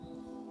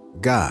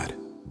God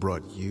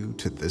brought you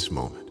to this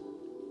moment.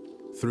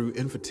 Through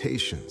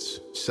invitations,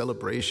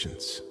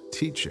 celebrations,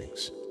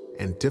 teachings,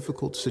 and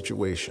difficult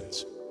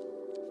situations,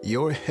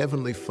 your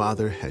Heavenly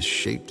Father has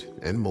shaped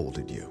and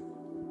molded you.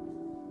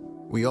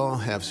 We all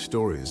have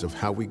stories of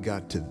how we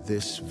got to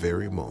this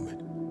very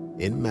moment,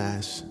 en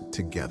masse,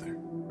 together.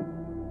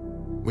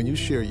 When you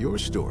share your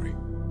story,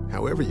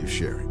 however you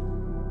share it,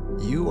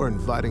 you are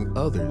inviting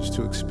others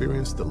to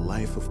experience the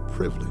life of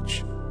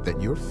privilege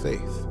that your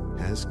faith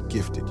has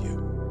gifted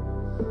you.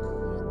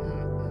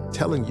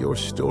 Telling your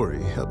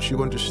story helps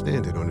you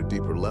understand it on a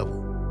deeper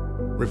level,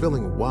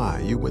 revealing why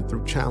you went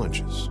through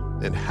challenges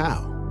and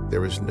how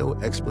there is no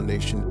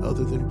explanation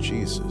other than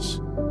Jesus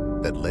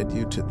that led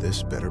you to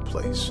this better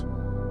place.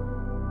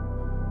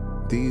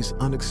 These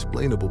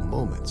unexplainable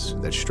moments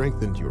that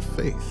strengthened your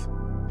faith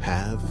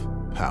have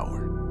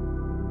power.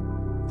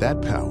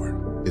 That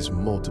power is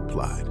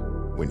multiplied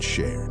when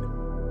shared.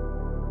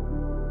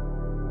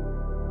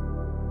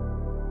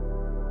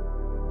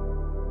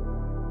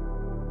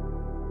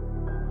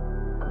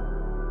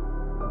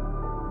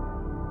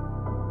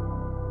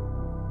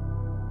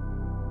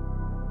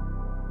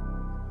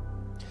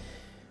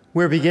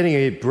 We're beginning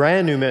a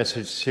brand new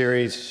message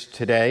series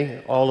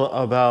today, all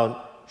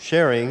about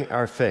sharing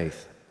our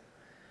faith.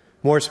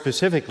 More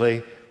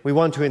specifically, we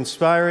want to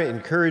inspire,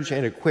 encourage,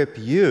 and equip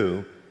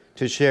you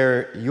to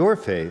share your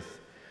faith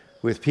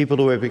with people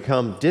who have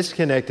become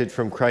disconnected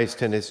from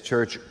Christ and His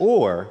church,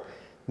 or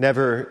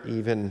never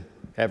even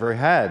ever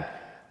had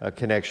a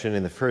connection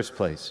in the first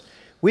place.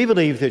 We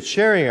believe that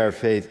sharing our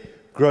faith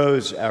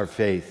grows our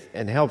faith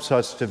and helps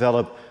us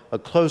develop a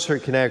closer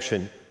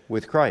connection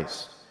with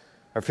Christ.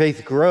 Our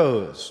faith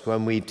grows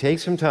when we take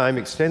some time,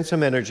 extend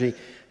some energy,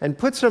 and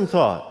put some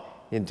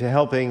thought into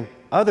helping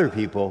other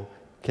people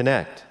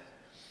connect.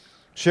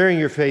 Sharing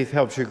your faith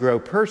helps you grow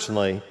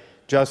personally,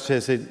 just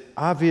as it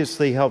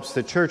obviously helps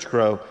the church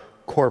grow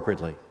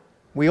corporately.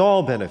 We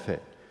all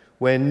benefit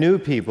when new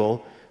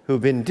people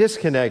who've been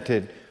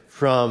disconnected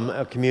from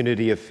a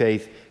community of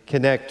faith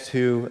connect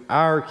to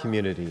our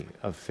community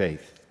of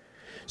faith.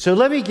 So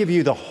let me give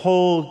you the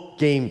whole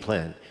game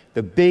plan,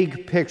 the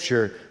big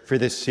picture for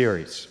this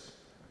series.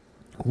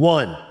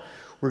 1,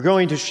 we're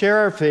going to share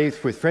our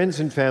faith with friends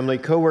and family,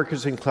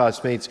 co-workers and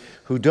classmates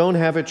who don't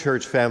have a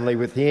church family,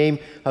 with the aim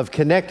of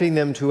connecting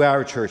them to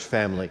our church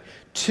family.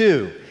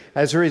 2,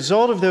 as a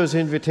result of those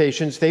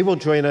invitations, they will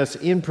join us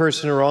in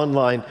person or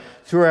online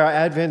through our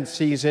Advent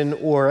season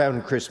or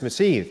on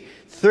Christmas Eve.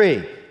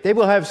 3, they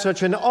will have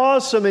such an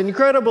awesome,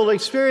 incredible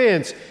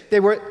experience. They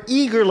will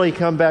eagerly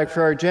come back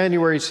for our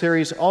January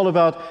series all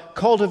about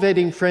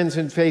cultivating friends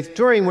in faith,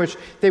 during which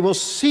they will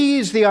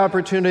seize the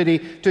opportunity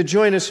to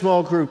join a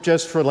small group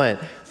just for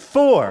Lent.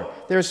 4,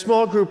 their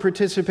small group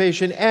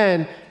participation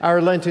and our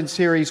Lenten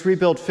series,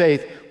 Rebuild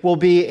Faith, will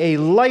be a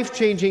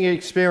life-changing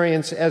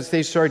experience as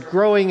they start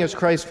growing as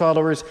Christ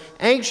followers,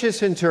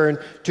 anxious in turn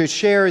to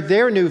share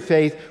their new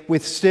faith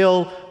with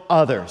still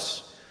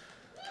others.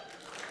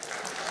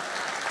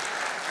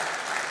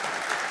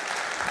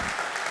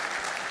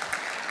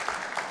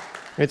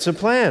 It's a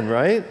plan,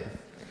 right?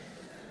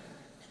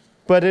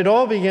 But it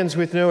all begins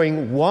with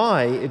knowing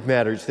why it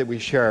matters that we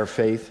share our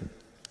faith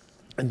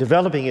and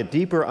developing a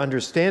deeper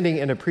understanding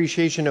and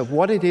appreciation of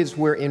what it is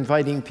we're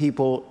inviting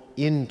people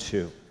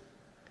into.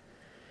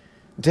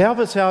 To help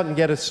us out and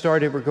get us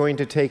started, we're going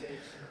to take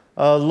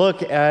a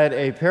look at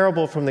a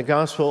parable from the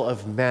Gospel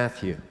of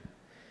Matthew.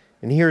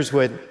 And here's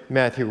what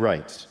Matthew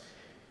writes.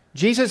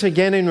 Jesus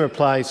again in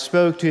reply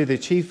spoke to the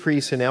chief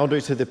priests and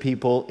elders of the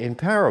people in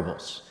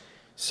parables,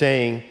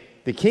 saying,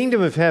 "The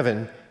kingdom of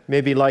heaven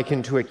may be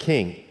likened to a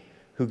king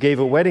who gave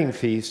a wedding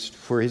feast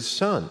for his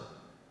son."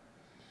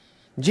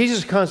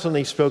 Jesus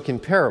constantly spoke in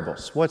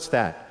parables. What's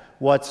that?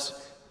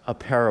 What's a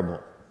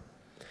parable?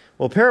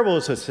 Well, parable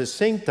is a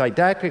succinct,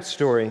 didactic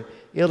story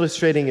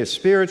illustrating a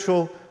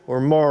spiritual or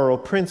moral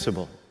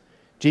principle.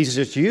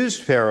 Jesus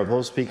used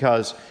parables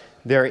because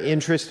they're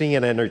interesting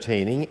and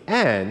entertaining,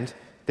 and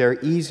they're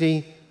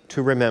easy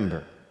to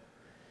remember.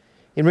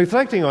 In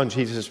reflecting on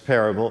Jesus'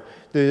 parables,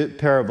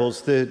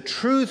 the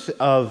truth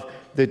of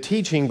the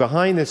teaching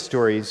behind the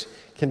stories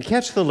can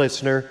catch the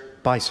listener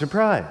by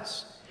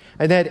surprise.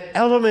 And that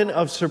element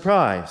of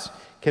surprise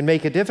can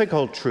make a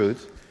difficult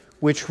truth,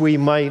 which we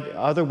might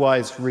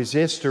otherwise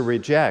resist or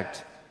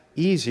reject,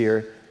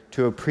 easier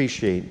to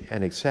appreciate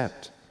and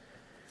accept.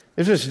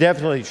 This was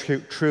definitely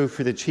true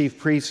for the chief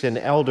priests and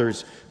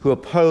elders who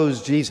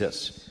opposed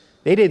Jesus.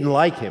 They didn't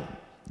like him,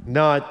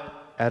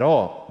 not at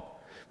all.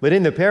 But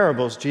in the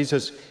parables,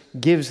 Jesus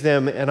gives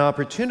them an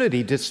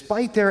opportunity,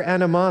 despite their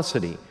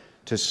animosity,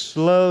 to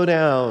slow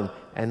down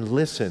and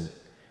listen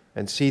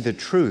and see the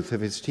truth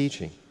of his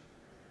teaching.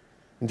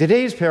 In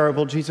today's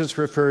parable, Jesus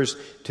refers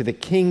to the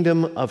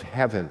kingdom of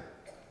heaven,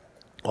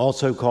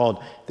 also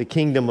called the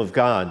kingdom of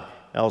God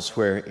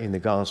elsewhere in the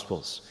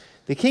Gospels.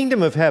 The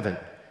kingdom of heaven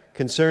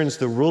concerns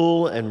the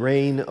rule and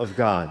reign of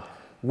God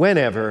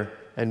whenever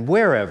and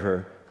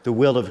wherever the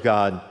will of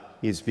God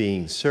is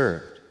being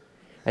served.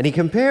 And he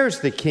compares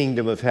the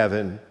kingdom of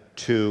heaven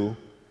to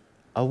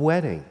a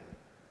wedding.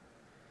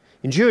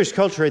 In Jewish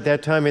culture at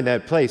that time in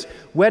that place,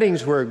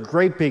 weddings were a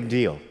great big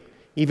deal,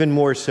 even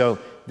more so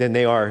than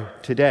they are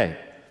today.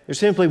 There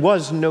simply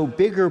was no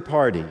bigger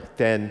party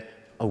than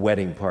a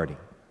wedding party.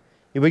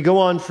 It would go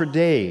on for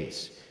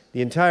days.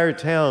 The entire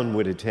town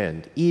would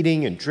attend,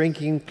 eating and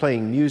drinking,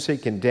 playing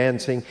music and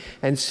dancing,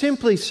 and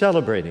simply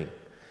celebrating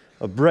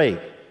a break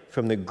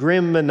from the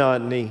grim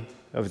monotony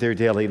of their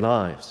daily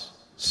lives.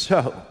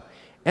 So,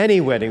 any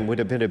wedding would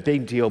have been a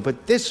big deal,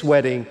 but this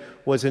wedding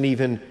was an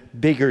even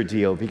bigger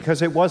deal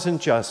because it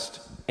wasn't just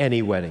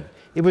any wedding.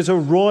 It was a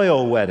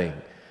royal wedding,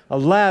 a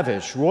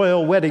lavish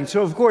royal wedding.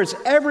 So, of course,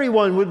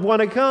 everyone would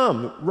want to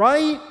come,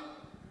 right?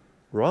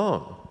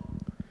 Wrong.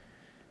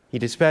 He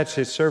dispatched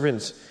his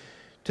servants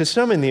to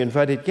summon the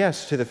invited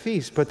guests to the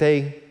feast, but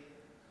they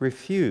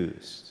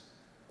refused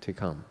to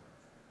come.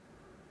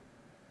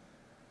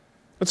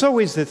 It's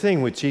always the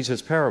thing with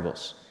Jesus'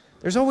 parables.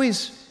 There's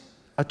always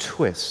a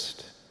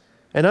twist,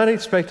 an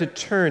unexpected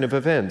turn of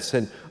events,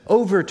 an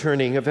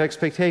overturning of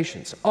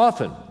expectations,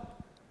 often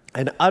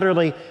an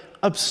utterly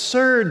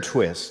absurd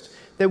twist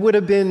that would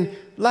have been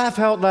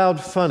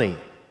laugh-out-loud funny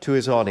to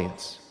his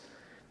audience.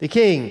 The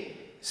king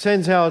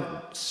sends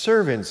out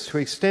servants to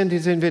extend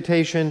his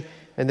invitation,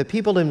 and the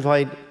people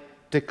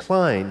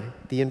decline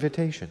the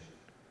invitation.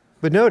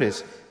 But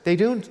notice, they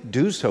don't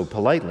do so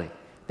politely.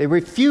 They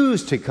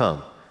refuse to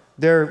come.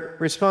 Their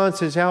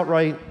response is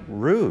outright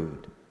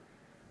rude.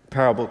 The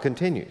parable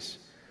continues.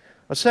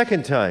 A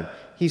second time,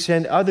 he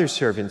sent other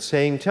servants,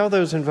 saying, "Tell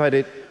those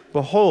invited,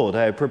 behold,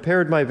 I have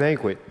prepared my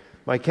banquet.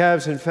 My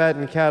calves and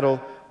fattened cattle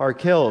are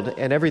killed,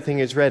 and everything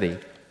is ready.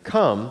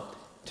 Come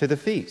to the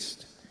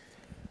feast."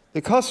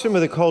 The custom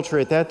of the culture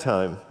at that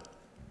time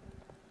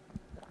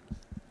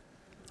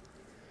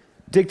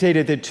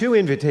dictated that 2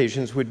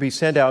 invitations would be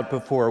sent out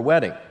before a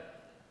wedding.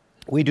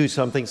 We do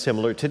something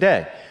similar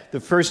today.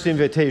 The first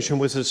invitation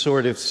was a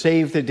sort of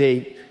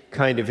save-the-date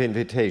kind of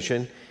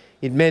invitation.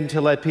 It meant to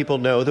let people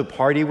know the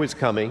party was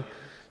coming,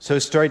 so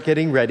start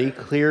getting ready,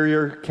 clear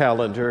your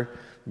calendar,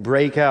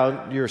 break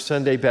out your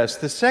Sunday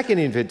best. The second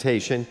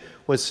invitation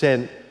was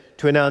sent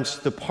to announce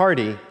the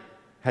party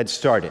had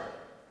started.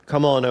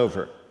 Come on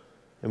over.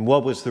 And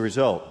what was the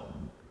result?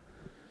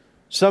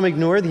 Some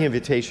ignored the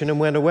invitation and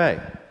went away.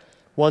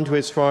 One to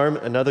his farm,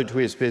 another to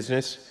his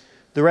business.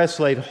 The rest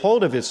laid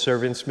hold of his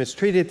servants,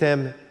 mistreated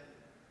them,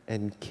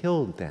 and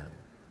killed them.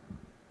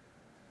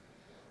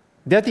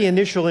 That the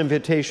initial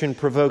invitation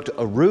provoked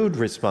a rude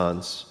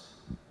response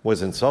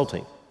was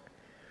insulting.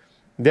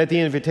 That the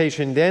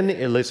invitation then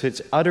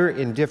elicits utter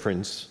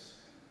indifference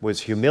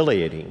was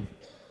humiliating.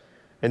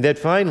 And that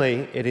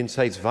finally it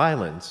incites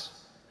violence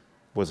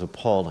was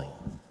appalling.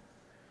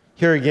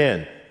 Here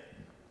again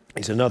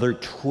is another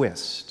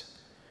twist,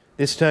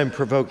 this time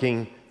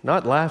provoking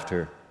not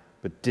laughter,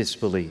 but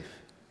disbelief.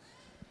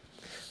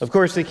 Of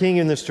course, the king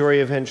in the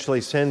story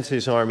eventually sends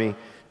his army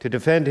to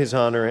defend his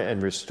honor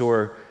and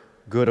restore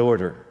good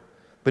order.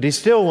 But he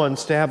still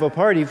wants to have a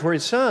party for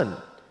his son.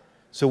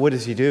 So what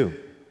does he do?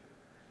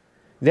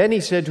 Then he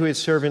said to his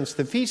servants,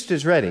 "The feast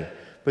is ready,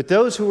 but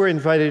those who were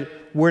invited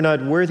were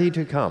not worthy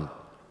to come.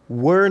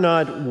 Were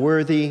not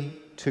worthy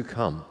to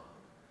come.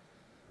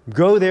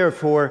 Go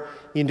therefore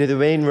into the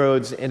main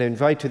roads and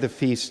invite to the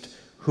feast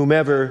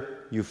whomever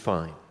you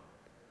find."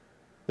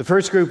 The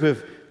first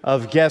group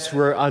of guests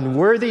were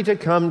unworthy to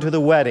come to the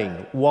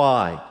wedding.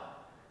 Why?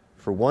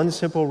 For one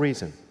simple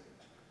reason.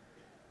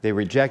 They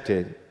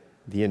rejected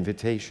the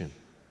invitation.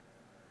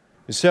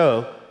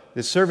 So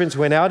the servants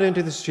went out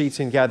into the streets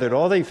and gathered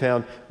all they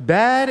found,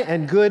 bad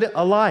and good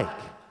alike.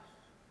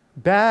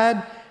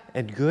 Bad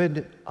and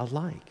good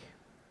alike.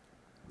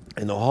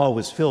 And the hall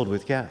was filled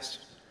with guests.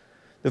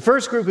 The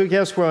first group of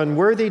guests were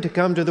unworthy to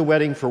come to the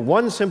wedding for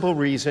one simple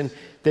reason.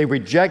 They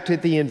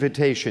rejected the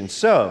invitation.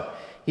 So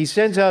he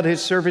sends out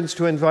his servants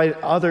to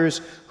invite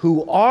others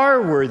who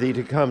are worthy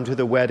to come to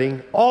the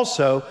wedding,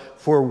 also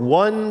for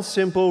one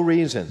simple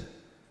reason.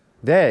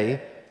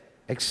 They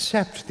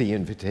accept the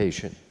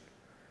invitation.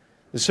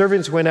 The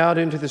servants went out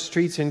into the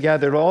streets and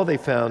gathered all they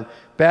found,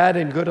 bad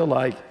and good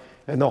alike,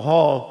 and the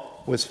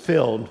hall was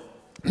filled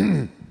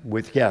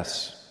with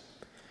guests.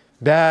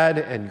 Bad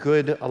and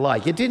good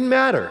alike. It didn't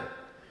matter.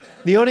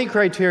 The only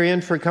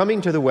criterion for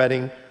coming to the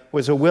wedding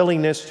was a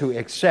willingness to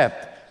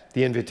accept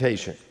the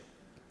invitation.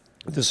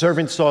 The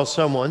servants saw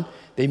someone,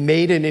 they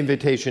made an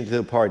invitation to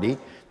the party,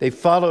 they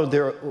followed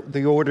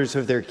the orders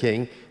of their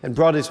king, and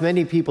brought as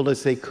many people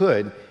as they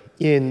could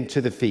into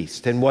the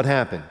feast. And what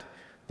happened?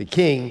 The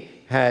king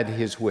had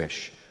his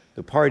wish.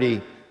 The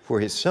party for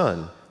his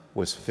son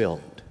was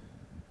filled.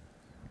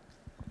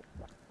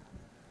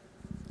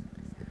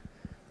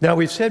 Now,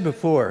 we've said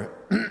before,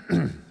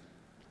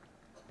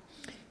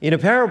 in a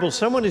parable,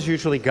 someone is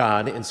usually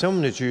God and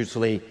someone is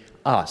usually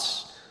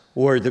us,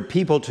 or the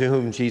people to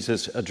whom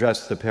Jesus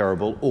addressed the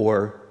parable,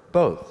 or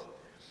both.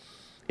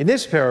 In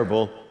this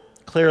parable,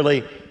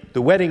 clearly,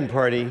 the wedding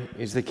party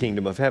is the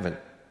kingdom of heaven.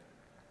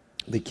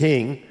 The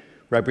king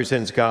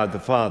represents God the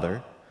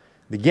Father.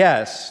 The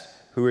guests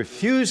who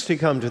refuse to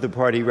come to the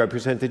party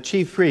represent the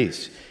chief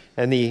priests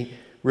and the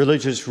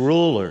religious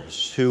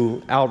rulers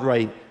who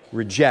outright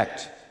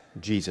reject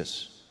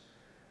Jesus.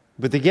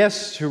 But the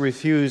guests who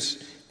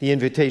refuse the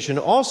invitation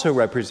also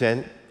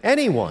represent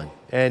anyone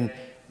and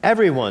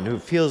everyone who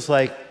feels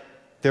like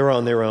they're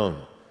on their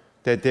own,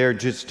 that they're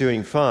just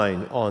doing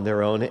fine on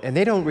their own, and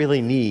they don't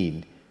really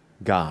need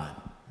God.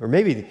 Or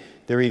maybe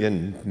they're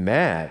even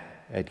mad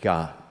at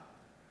God.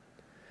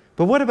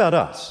 But what about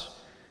us?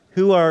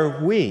 Who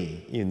are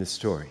we in the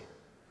story?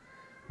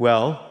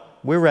 Well,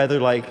 we're rather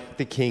like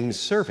the king's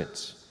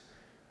servants.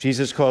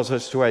 Jesus calls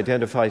us to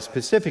identify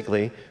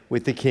specifically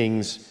with the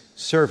king's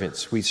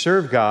servants. We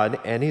serve God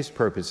and his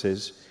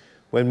purposes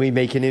when we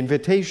make an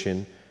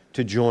invitation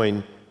to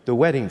join the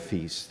wedding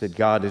feast that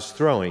God is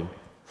throwing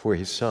for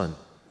his son.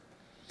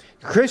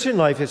 Christian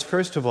life is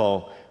first of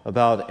all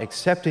about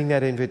accepting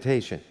that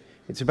invitation.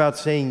 It's about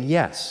saying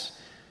yes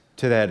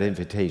to that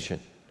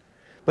invitation.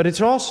 But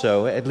it's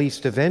also, at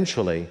least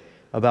eventually,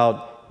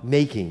 about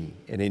making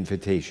an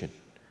invitation.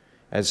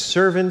 As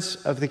servants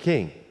of the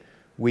King,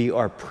 we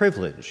are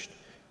privileged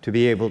to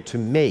be able to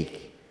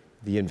make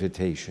the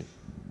invitation.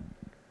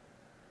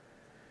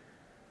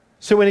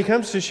 So when it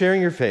comes to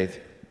sharing your faith,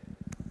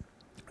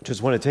 I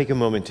just want to take a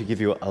moment to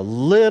give you a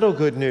little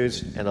good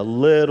news and a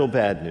little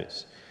bad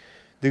news.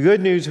 The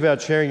good news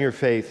about sharing your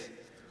faith,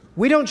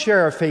 we don't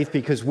share our faith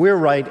because we're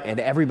right and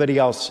everybody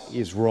else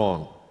is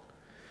wrong.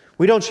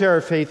 We don't share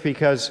our faith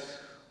because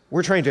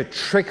we're trying to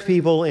trick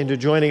people into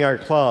joining our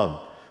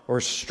club or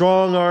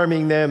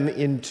strong-arming them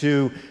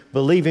into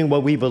believing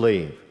what we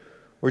believe,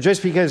 or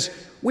just because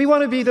we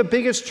want to be the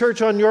biggest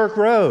church on York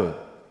Road.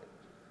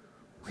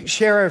 We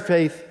share our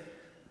faith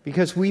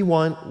because we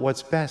want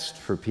what's best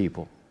for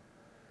people.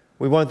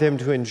 We want them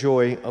to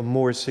enjoy a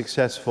more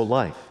successful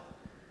life.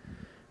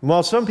 And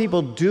while some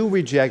people do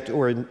reject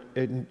or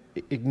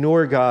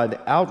ignore God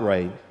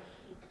outright,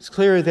 it's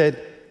clear that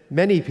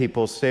many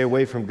people stay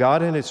away from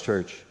God and his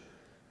church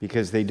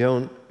because they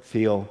don't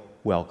feel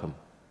welcome.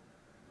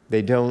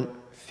 They don't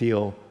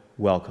feel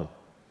welcome.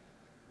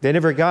 They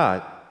never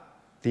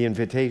got the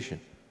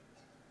invitation.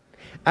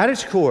 At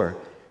its core,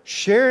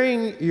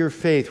 sharing your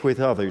faith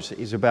with others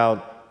is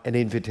about an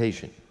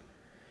invitation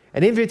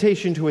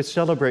to a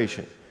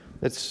celebration.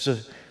 That's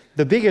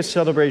the biggest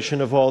celebration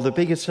of all, the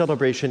biggest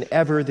celebration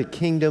ever, the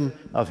kingdom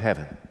of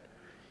heaven.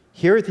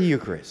 Here at the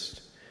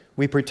Eucharist,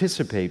 we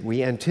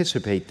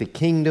anticipate the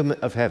kingdom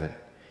of heaven.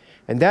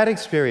 And that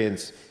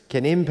experience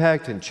can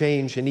impact and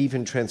change and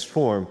even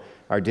transform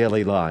our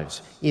daily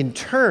lives. In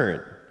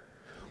turn,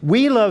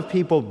 we love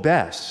people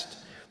best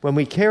when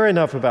we care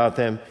enough about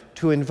them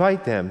to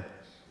invite them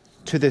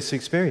to this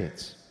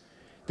experience.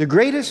 The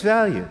greatest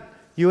value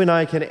you and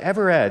I can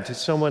ever add to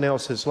someone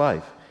else's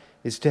life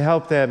is to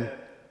help them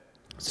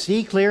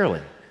see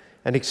clearly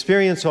and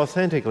experience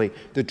authentically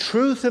the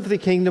truth of the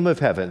kingdom of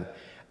heaven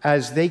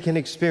as they can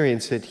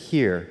experience it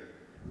here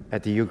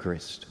at the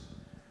Eucharist.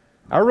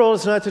 Our role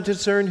is not to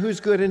discern who's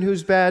good and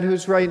who's bad,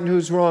 who's right and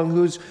who's wrong,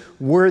 who's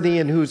worthy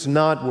and who's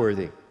not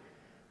worthy.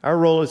 Our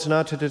role is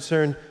not to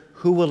discern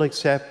who will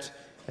accept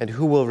and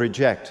who will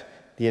reject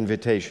the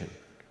invitation.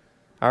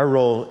 Our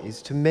role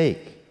is to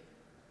make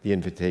the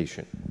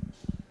invitation.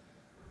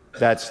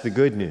 That's the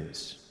good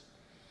news.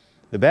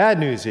 The bad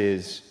news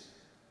is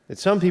that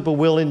some people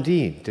will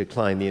indeed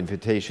decline the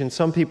invitation.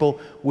 Some people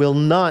will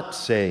not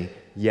say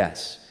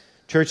yes.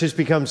 Church has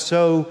become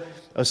so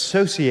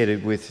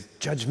associated with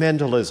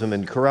judgmentalism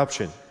and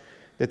corruption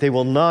that they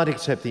will not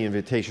accept the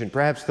invitation.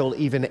 Perhaps they'll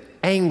even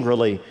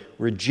angrily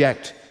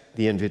reject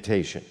the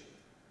invitation.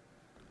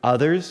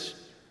 Others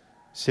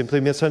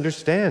simply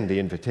misunderstand the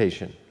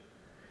invitation.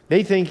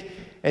 They think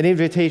an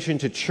invitation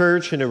to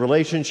church and a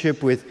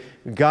relationship with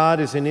God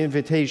is an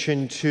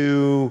invitation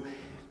to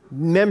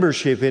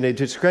membership in a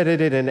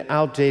discredited and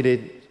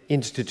outdated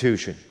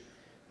institution,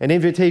 an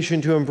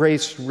invitation to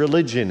embrace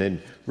religion and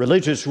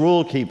religious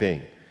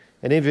rule-keeping,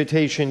 an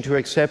invitation to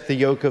accept the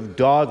yoke of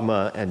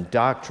dogma and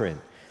doctrine.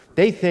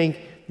 They think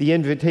the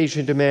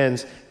invitation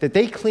demands that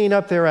they clean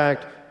up their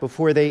act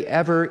before they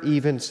ever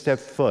even step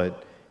foot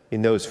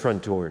in those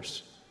front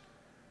doors.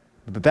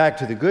 But back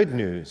to the good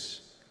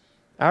news,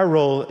 our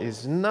role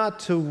is not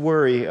to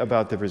worry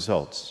about the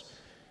results.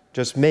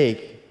 Just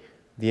make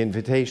the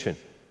invitation.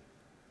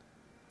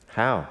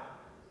 How?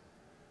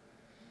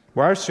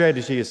 Well, our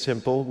strategy is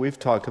simple. We've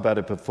talked about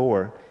it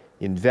before.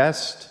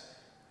 Invest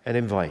and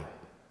invite.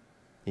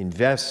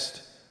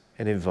 Invest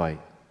and invite.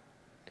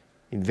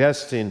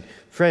 Invest in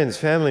friends,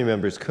 family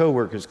members,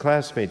 co-workers,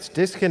 classmates,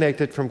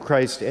 disconnected from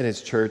Christ and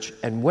his church,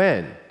 and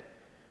when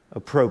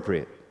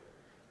appropriate,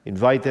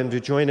 invite them to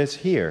join us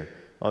here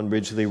on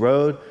Ridgely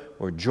Road,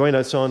 or join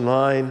us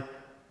online,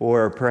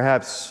 or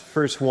perhaps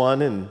first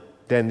one and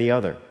then the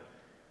other.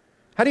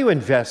 How do you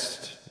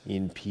invest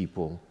in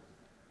people?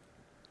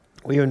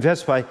 Well, you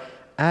invest by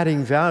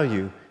adding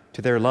value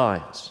to their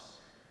lives.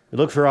 You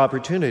look for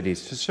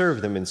opportunities to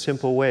serve them in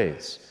simple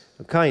ways,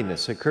 a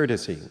kindness, a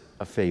courtesy,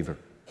 a favor.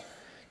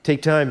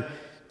 Take time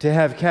to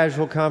have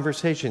casual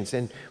conversations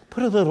and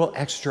put a little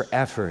extra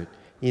effort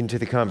into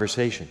the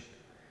conversation.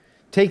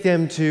 Take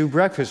them to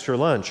breakfast or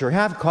lunch, or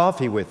have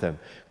coffee with them.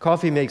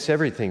 Coffee makes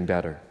everything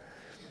better.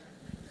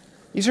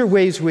 These are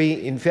ways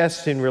we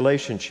invest in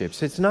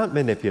relationships. It's not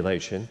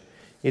manipulation.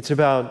 It's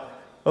about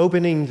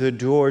opening the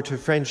door to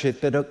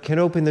friendship that can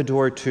open the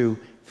door to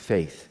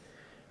faith.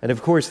 And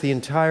of course, the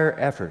entire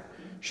effort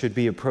should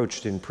be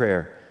approached in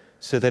prayer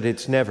so that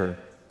it's never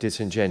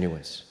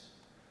disingenuous.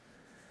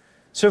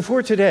 So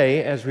for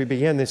today, as we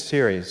begin this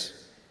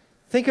series,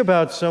 think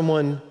about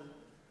someone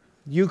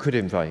you could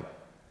invite.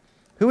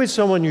 Who is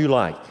someone you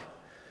like?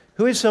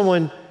 Who is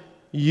someone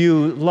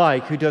you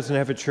like who doesn't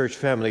have a church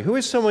family? Who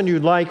is someone you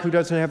like who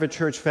doesn't have a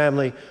church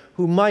family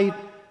who might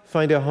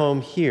find a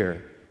home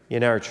here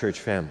in our church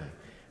family?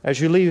 As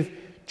you leave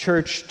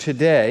church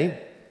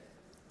today,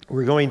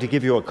 we're going to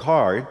give you a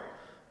card.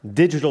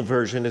 Digital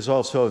version is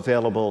also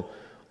available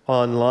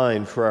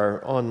online for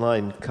our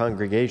online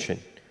congregation.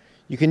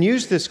 You can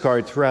use this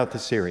card throughout the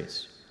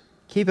series.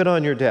 Keep it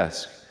on your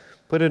desk.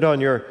 Put it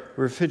on your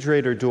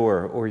refrigerator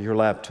door or your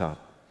laptop.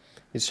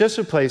 It's just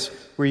a place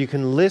where you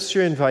can list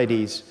your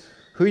invitees,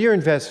 who you're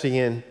investing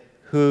in,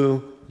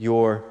 who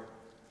you're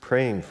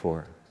praying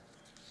for.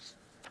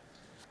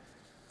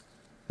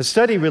 A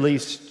study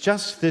released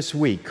just this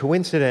week,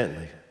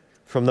 coincidentally,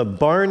 from the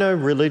Barna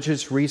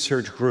Religious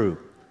Research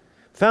Group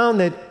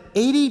found that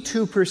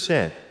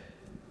 82%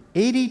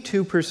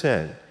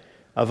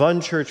 of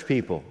unchurched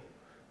people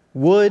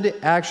would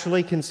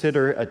actually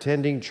consider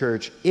attending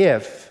church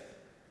if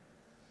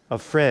a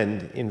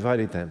friend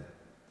invited them.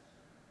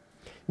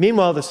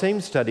 Meanwhile, the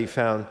same study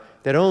found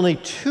that only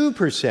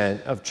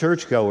 2% of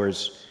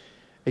churchgoers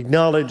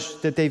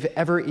acknowledged that they've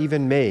ever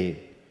even made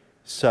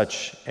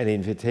such an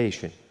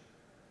invitation.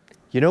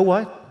 You know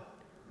what?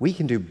 We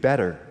can do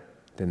better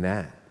than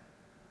that.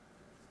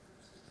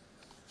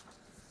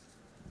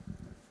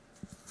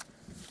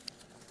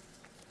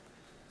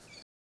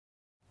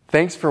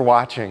 Thanks for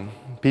watching.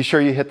 Be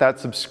sure you hit that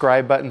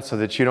subscribe button so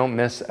that you don't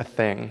miss a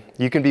thing.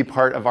 You can be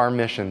part of our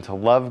mission to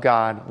love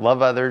God,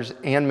 love others,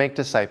 and make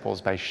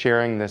disciples by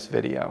sharing this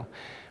video.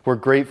 We're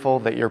grateful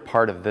that you're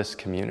part of this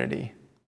community.